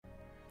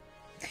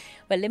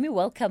Well, let me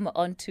welcome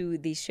onto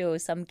the show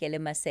Samkele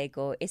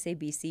Maseko,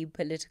 SABC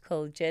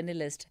Political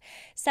journalist.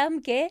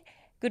 Samke,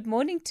 good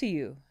morning to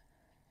you.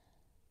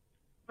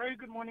 Very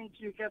good morning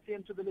to you, Kathy,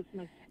 and to the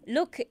listeners.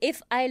 Look,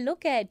 if I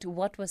look at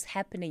what was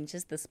happening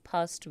just this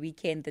past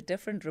weekend, the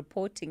different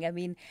reporting, I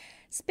mean,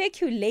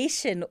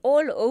 speculation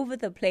all over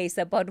the place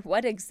about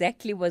what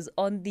exactly was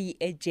on the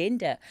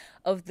agenda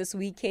of this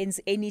weekend's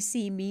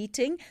NEC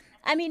meeting.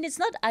 I mean, it's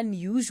not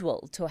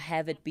unusual to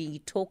have it be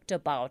talked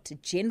about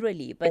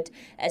generally, but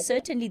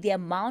certainly the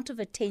amount of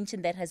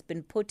attention that has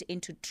been put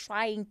into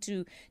trying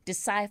to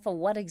decipher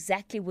what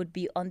exactly would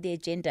be on the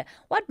agenda.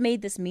 What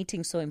made this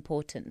meeting so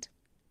important?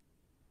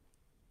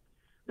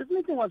 This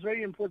meeting was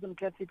very important,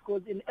 Kathy,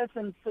 because in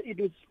essence,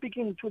 it was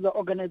speaking to the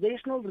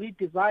organizational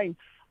redesign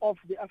of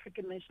the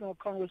African National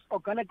Congress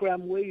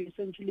organogram, where you're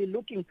essentially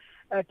looking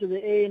at the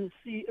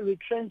ANC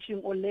retrenching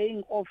or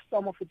laying off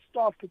some of its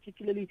staff,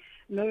 particularly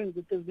knowing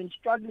that they've been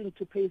struggling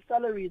to pay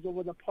salaries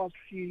over the past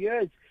few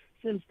years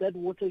since that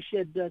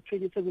watershed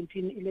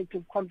 2017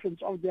 elective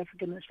conference of the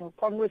African National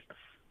Congress.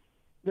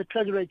 The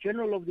Treasurer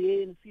General of the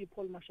ANC,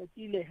 Paul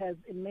Mashatile, has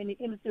in many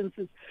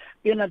instances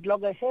been at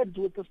loggerheads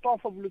with the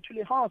staff of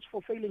Luthuli House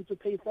for failing to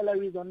pay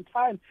salaries on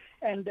time.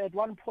 And at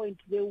one point,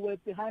 they were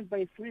behind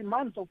by 3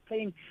 months of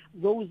paying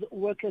those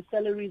workers'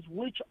 salaries,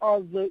 which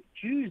are the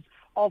dues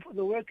of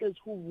the workers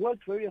who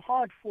worked very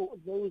hard for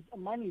those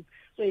monies.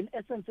 So in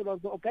essence, it was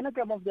the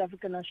organogram of the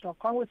African National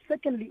Congress.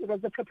 Secondly, it was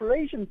the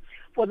preparation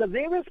for the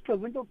various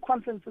provincial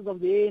conferences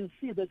of the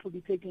ANC that will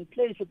be taking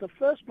place, with the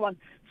first one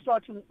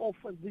starting off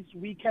this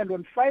weekend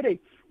on Friday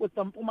with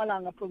the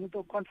Mpumalanga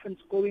Provincial Conference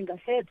going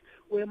ahead,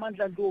 where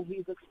Mandla Ndlovu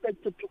is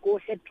expected to go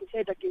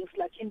head-to-head against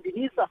Lakin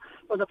Dinisa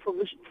for the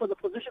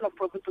position of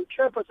provincial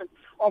chairperson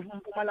of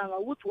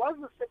Mpumalanga, which was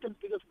the second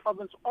biggest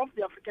province of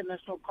the African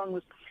National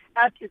Congress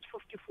at its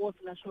 54th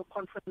National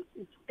Conference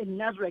in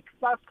Nasrec.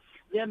 Thus,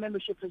 their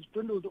membership has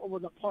dwindled over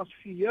the past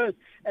few years,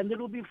 and it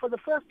will be for the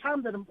first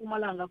time that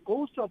Mpumalanga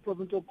goes to a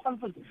provincial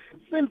conference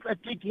since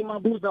Atiki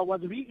Mabuza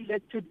was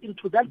re-elected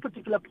into that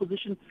particular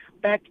position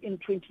back in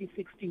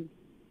 2016.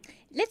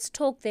 Let's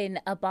talk then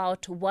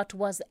about what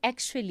was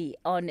actually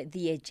on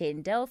the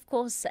agenda. Of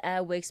course,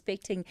 we're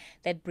expecting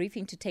that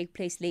briefing to take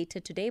place later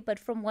today, but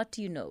from what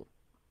do you know?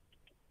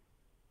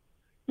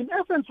 In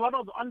essence, what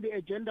was on the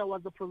agenda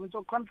was the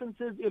provincial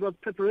conferences. It was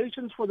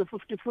preparations for the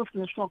 55th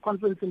National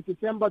Conference in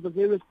December, the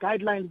various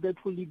guidelines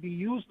that will be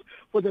used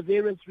for the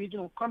various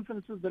regional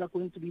conferences that are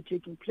going to be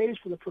taking place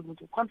for the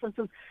provincial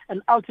conferences,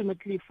 and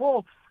ultimately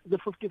for the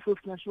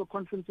 55th National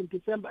Conference in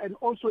December. And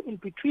also in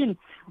between,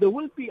 there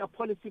will be a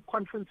policy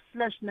conference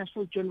 /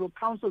 National General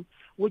Council,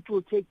 which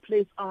will take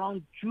place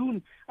around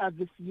June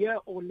this year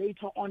or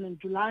later on in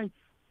July,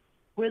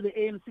 where the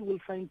ANC will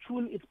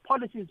fine-tune its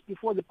policies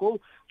before they go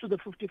to the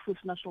 55th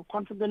National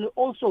Conference. And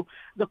also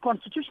the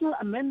constitutional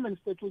amendments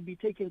that will be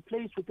taking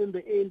place within the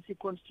ANC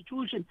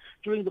Constitution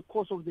during the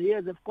course of the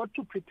year. They've got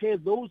to prepare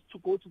those to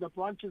go to the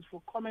branches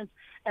for comments,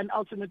 and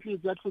ultimately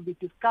that will be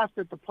discussed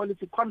at the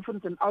policy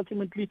conference and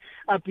ultimately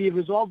be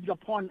resolved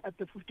upon at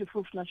the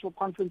 55th National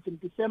Conference in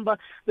December.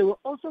 There were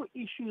also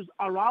issues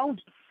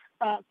around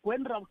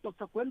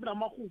Dr. Gwendra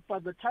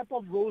Mahupa, the type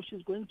of role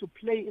she's going to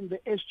play in the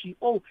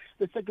SGO,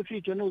 the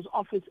Secretary General's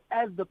office,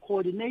 as the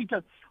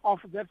coordinator of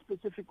that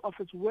specific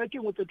office,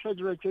 working with the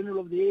Treasurer General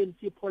of the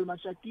ANC, Paul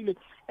Mashatile,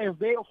 as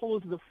they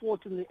hold the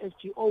fort in the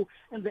SGO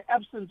in the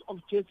absence of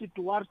Jesse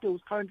Duarte, who's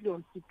currently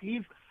on sick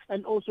leave,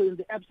 and also in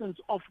the absence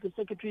of the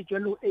Secretary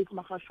General, Ace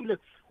Magashule,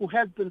 who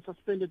has been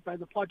suspended by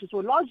the party. So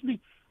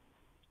largely,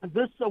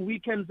 this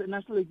weekend's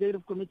National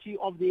Executive Committee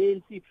of the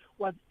ANC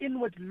was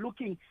inward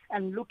looking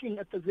and looking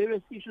at the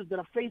various issues that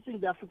are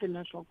facing the African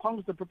National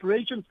Congress, the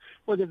preparations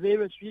for the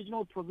various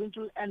regional,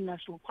 provincial and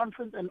national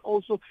conference, and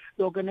also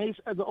the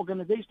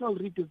organizational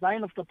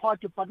redesign of the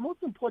party. But most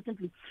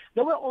importantly,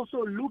 they were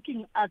also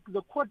looking at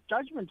the court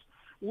judgments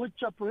which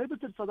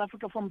prohibited South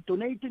Africa from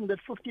donating that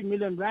 50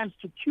 million rands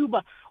to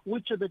Cuba,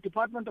 which the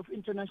Department of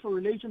International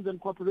Relations and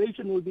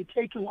Cooperation will be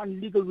taking on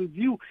legal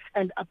review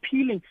and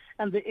appealing,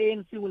 and the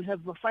ANC will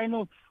have a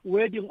final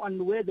wording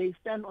on where they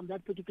stand on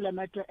that particular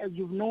matter, as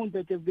you've known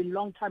that they've been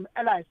long-time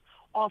allies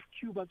of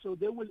Cuba. So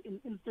they will, in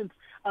instance,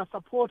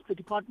 support the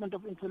Department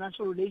of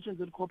International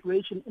Relations and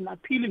Cooperation in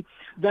appealing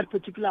that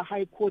particular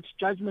High Court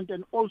judgment,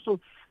 and also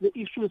the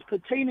issues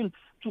pertaining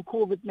to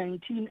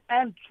COVID-19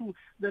 and to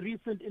the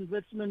recent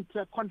investment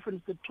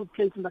conference that took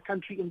place in the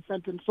country in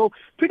Sandton. So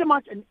pretty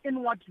much an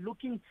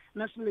inward-looking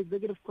National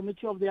Executive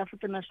Committee of the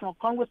African National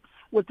Congress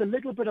with a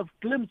little bit of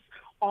glimpse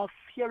of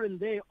here and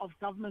there of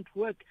government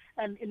work.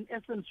 And in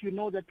essence, you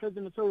know that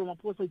President Cyril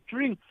Ramaphosa,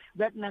 during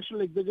that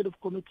National Executive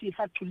Committee,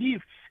 had to leave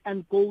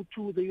and go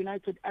to the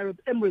United Arab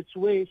Emirates,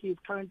 where he is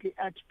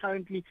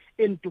currently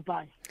in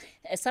Dubai.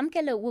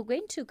 Samkele, we're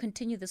going to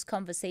continue this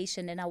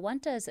conversation, and I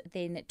want us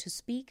then to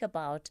speak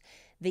about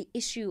the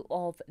issue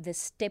of the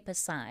step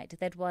aside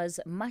that was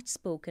much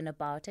spoken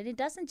about. And it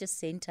doesn't just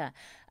center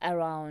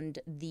around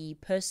the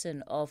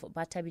person of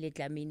Bathabile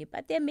Dlamini,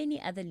 but there are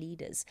many other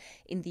leaders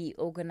in the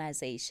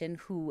organization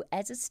who,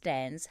 as it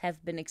stands,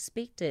 have been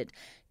expected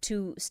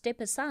to step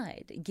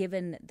aside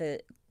given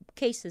the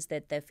cases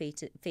that they're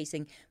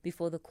facing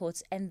before the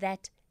courts, and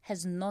that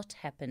has not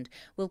happened.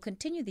 We'll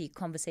continue the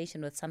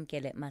conversation with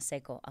Samkele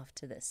Maseko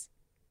after this.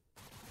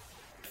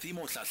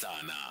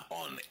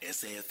 On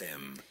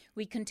SAFM.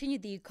 We continue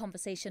the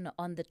conversation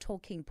on the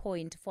talking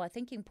point. For our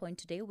thinking point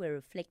today, we're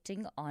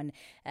reflecting on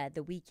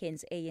the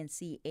weekend's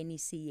ANC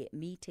NEC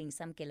meeting.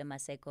 Samkele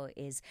Maseko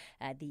is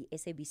the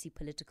SABC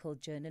Political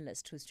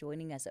journalist who's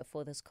joining us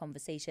for this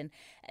conversation.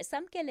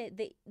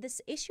 Samkele,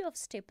 this issue of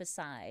step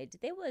aside,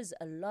 there was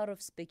a lot of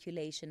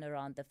speculation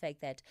around the fact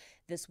that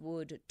this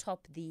would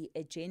top the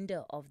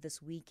agenda of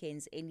this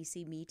weekend's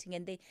NEC meeting,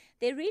 and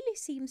there really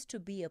seems to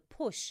be a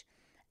push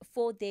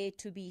for there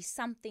to be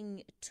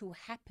something to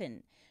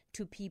happen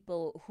to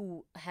people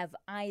who have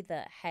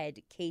either had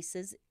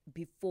cases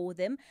before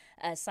them,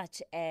 such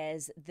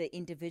as the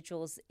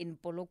individuals in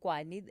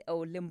Polokwane,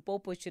 or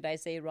Limpopo, should I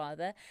say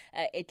rather,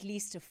 at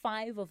least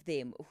 5 of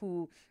them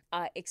who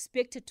are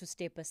expected to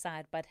step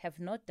aside but have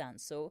not done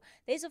so.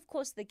 There's, of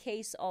course, the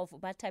case of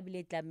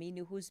Bathabile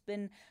Dlamini, who's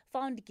been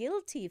found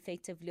guilty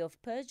effectively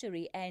of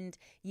perjury and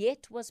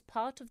yet was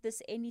part of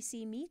this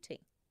NEC meeting.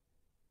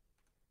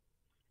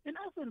 In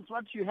essence,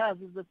 what you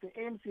have is that the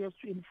ANC has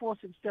to enforce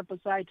its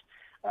step-aside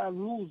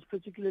rules,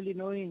 particularly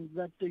knowing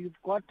that you've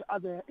got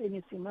other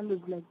NEC members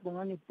like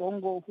Bongani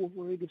Bongo who have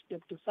already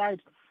stepped aside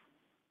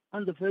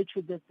on the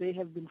virtue that they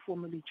have been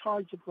formally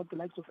charged. You've got the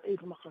likes of Ace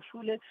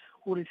Makashule,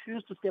 who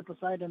refused to step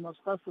aside and was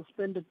first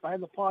suspended by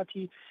the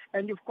party.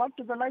 And you've got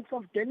the likes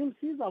of Denim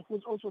Caesar,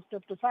 who's also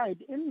stepped aside,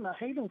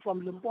 hailing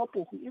from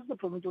Limpopo, who is the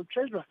provincial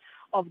treasurer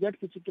of that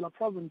particular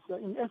province.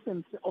 In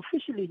essence,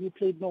 officially, he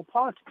played no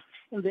part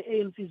in the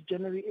ANC's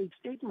January 8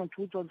 statement,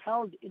 which was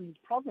held in his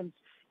province,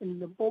 in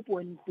Limpopo,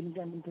 and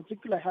in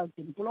particular held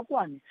in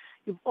Polokwane.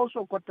 You've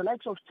also got the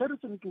likes of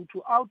Terrison Tutu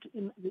out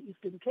in the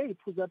Eastern Cape,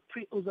 who's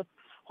a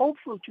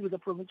hopeful to be the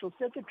provincial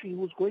secretary,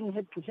 who's going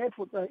head-to-head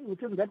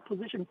within that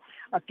position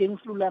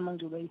against Lula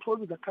Manjula. He told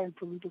me the current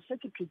provincial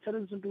secretary,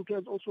 Terrison Tutu,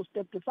 has also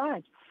stepped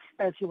aside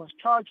as he was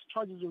charged.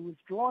 Charges were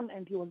withdrawn,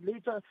 and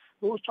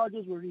those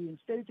charges were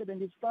reinstated,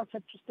 and he starts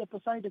had to step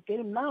aside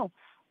again now,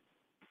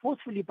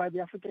 forcefully by the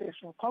African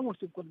National Congress.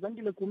 You've got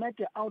Zandile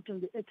Kumete out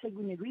in the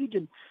eThekwini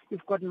region.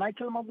 You've got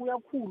Michael Mabuya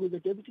Kulu, the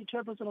deputy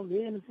chairperson of the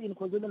ANC in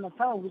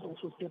KwaZulu-Natal, who's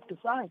also stepped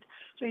aside.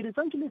 So it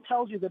essentially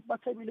tells you that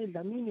Bathabile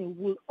Dlamini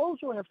will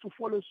also have to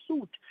follow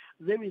suit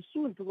very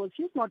soon, because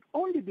she's not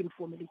only been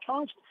formally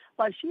charged,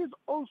 but she has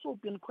also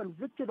been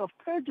convicted of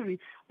perjury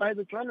by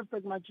the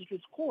Johannesburg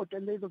Magistrates Court,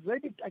 and there's a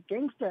verdict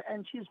against her,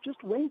 and she's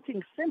just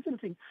waiting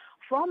sentencing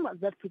from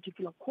that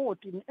particular court.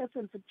 In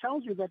essence, it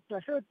tells you that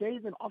her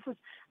days in office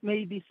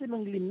may be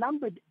seemingly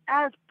numbered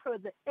as per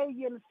the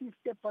ANC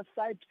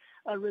step-aside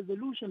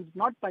resolutions,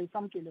 not by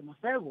Samkele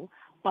Maseko,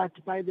 but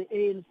by the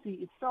ANC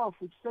itself,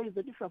 which says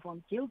that if you are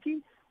found guilty,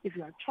 if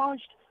you are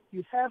charged,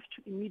 you have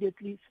to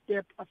immediately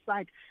step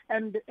aside.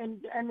 And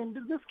in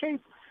this case,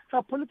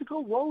 her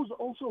political woes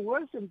also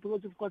worsen,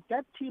 because you've got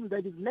that team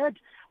that is led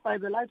by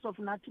the likes of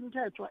Natin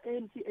Tetwa,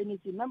 ANC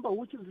NEC member,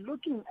 which is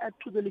looking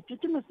to the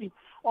legitimacy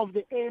of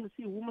the ANC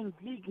Women's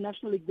League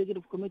National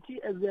Executive Committee,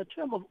 as their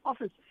term of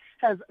office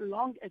has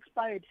long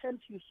expired.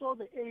 Hence, you saw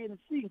the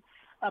ANC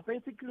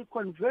basically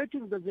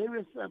converting the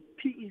various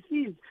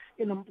PECs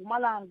in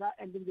Mpumalanga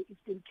and in the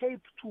Eastern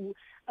Cape to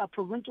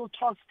provincial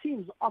task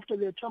teams after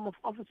their term of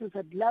offices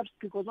had lapsed,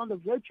 because on the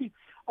virtue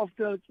of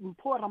the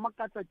Mpho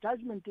Ramakatsa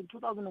judgment in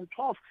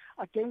 2012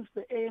 against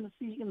the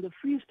ANC in the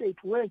Free State,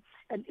 where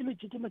an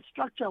illegitimate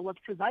structure was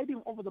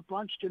presiding over the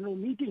branch general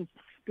meetings,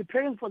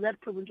 preparing for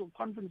that provincial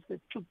conference that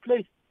took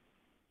place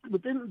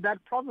within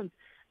that province,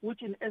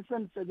 which in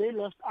essence they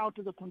lost out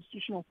to the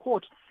Constitutional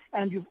Court.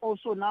 And you've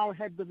also now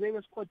had the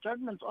various court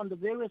judgments on the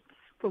various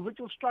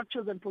provincial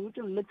structures and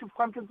provincial elective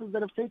conferences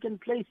that have taken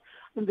place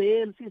in the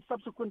ANC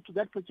subsequent to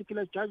that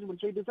particular judgment.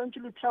 So it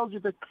essentially tells you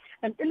that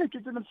an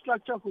illegitimate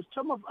structure whose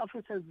term of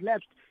office has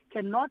lapsed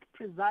cannot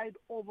preside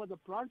over the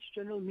branch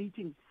general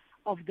meetings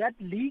of that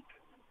league,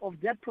 of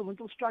that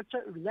provincial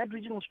structure, that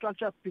regional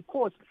structure,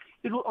 because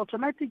it will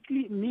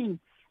automatically mean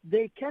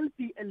there can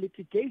be a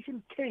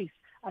litigation case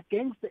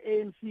against the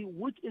ANC,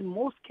 which in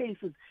most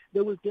cases they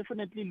will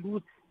definitely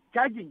lose,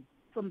 judging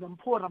from the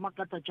Mpho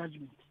Ramakatsa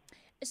judgment.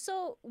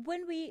 So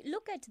when we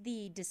look at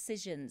the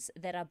decisions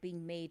that are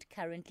being made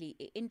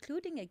currently,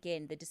 including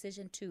again the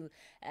decision to,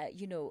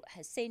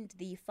 send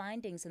the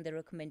findings and the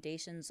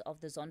recommendations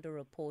of the Zondo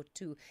report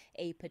to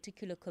a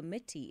particular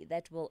committee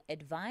that will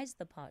advise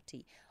the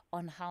party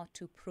on how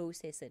to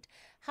process it,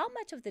 how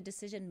much of the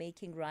decision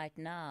making right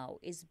now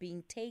is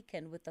being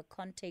taken with the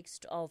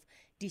context of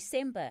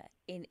December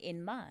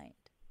in mind?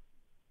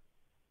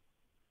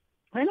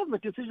 Many of the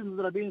decisions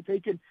that are being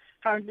taken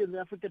currently in the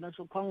African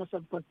National Congress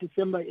have got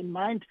December in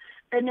mind.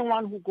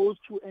 Anyone who goes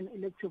to an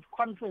elective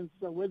conference,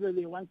 whether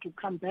they want to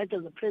come back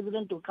as a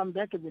president or come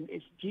back as an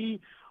SG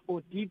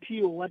or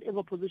DP or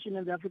whatever position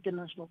in the African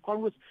National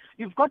Congress,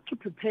 you've got to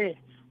prepare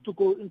to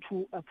go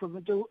into a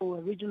provincial or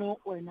a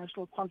regional or a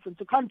national conference.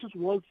 You can't just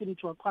waltz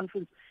into a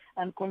conference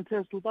and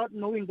contest without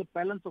knowing the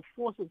balance of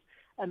forces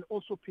and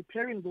also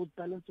preparing those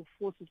balance of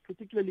forces,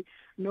 particularly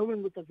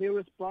knowing with the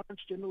various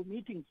branch general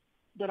meetings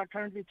that are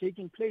currently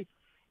taking place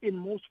in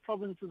most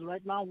provinces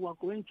right now who are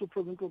going to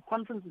provincial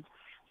conferences,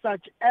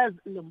 such as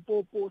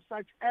Limpopo,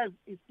 such as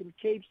Eastern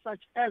Cape,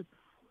 such as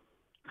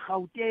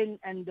Gauteng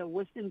and the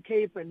Western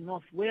Cape and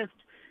Northwest,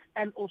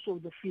 and also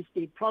the Free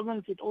State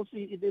Province. It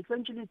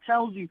essentially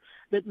tells you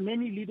that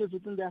many leaders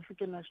within the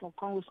African National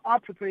Congress are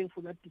preparing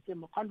for that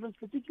December conference,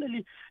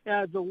 particularly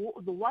the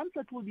ones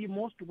that will be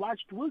most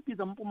watched will be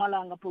the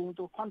Mpumalanga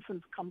Provincial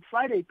Conference come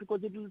Friday, because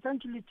it will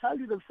essentially tell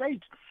you the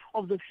fate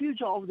of the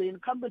future of the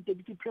incumbent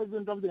Deputy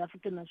President of the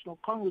African National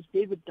Congress,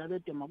 David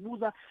Dabete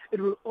Mabuza.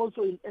 It will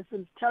also, in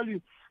essence, tell you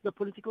the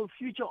political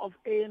future of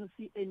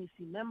ANC NEC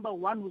member,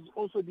 one who's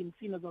also been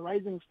seen as a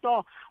rising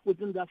star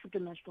within the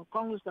African National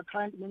Congress, the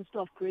current Minister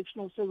of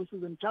Correctional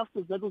Services and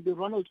Justice, that will be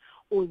Ronald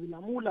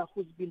Ozilamula,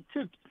 who's been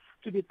tipped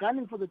to be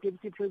gunning for the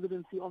deputy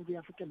presidency of the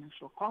African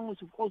National Congress.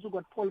 We've also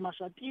got Paul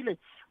Mashatile,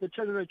 the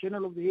Treasurer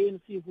General of the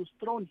ANC, who's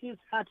thrown his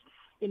hat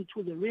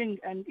into the ring.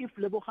 And if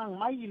Lebogang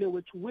Maile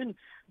were to win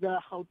the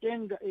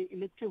Gauteng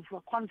elective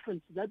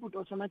conference, that would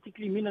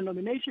automatically mean a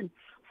nomination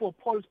for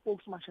Paul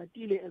Spokes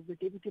Mashatile as the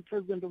deputy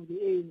president of the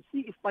ANC.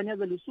 If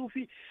Panyaza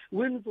Lesufi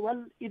wins,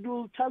 well, it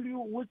will tell you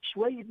which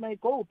way it may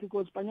go,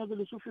 because Panyaza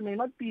Lesufi may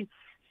not be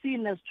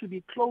seen as to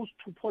be close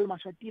to Paul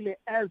Mashatile,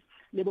 as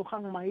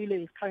Lebogang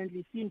Maile is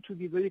currently seen to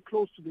be very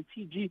close to the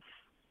TG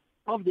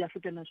of the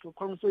African National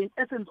Congress. So in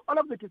essence, all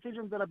of the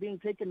decisions that are being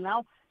taken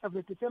now have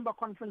the December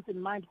conference in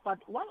mind. But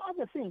one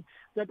other thing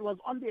that was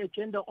on the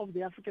agenda of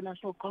the African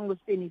National Congress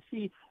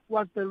NEC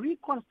was the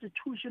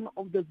reconstitution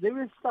of the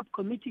various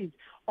subcommittees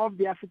of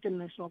the African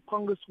National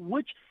Congress,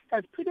 which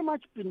has pretty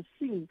much been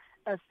seen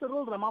as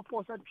Cyril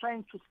Ramaphosa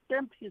trying to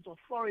stamp his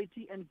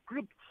authority and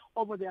grip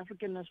over the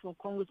African National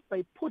Congress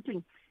by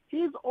putting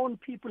his own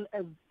people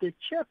as the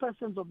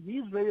chairpersons of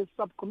these various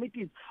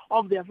subcommittees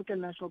of the African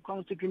National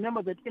Congress.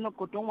 Remember that Enoch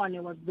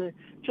Godongwana was the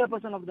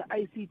chairperson of the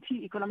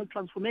ICT Economic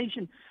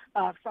Transformation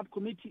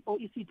Subcommittee, or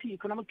ECT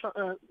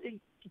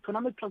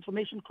Economic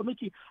Transformation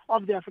Committee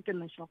of the African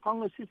National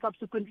Congress. He's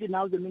subsequently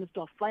now the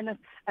Minister of Finance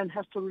and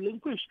has to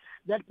relinquish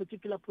that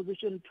particular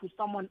position to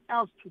someone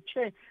else to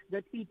chair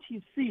that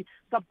ETC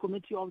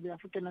subcommittee of the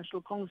African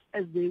National Congress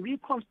as they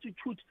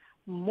reconstitute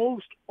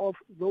most of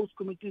those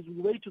committees.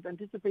 We wait with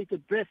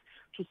anticipated breath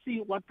to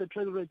see what the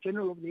Treasurer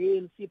General of the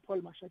ANC, Paul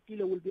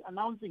Mashatile, will be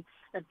announcing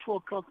at 2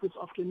 o'clock this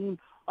afternoon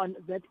on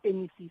that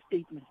NEC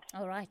statement.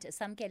 All right,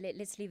 Samkele,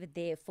 let's leave it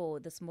there for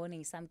this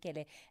morning.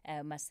 Samkele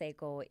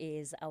Maseko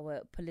is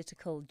our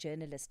political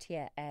journalist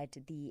here at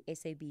the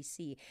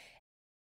SABC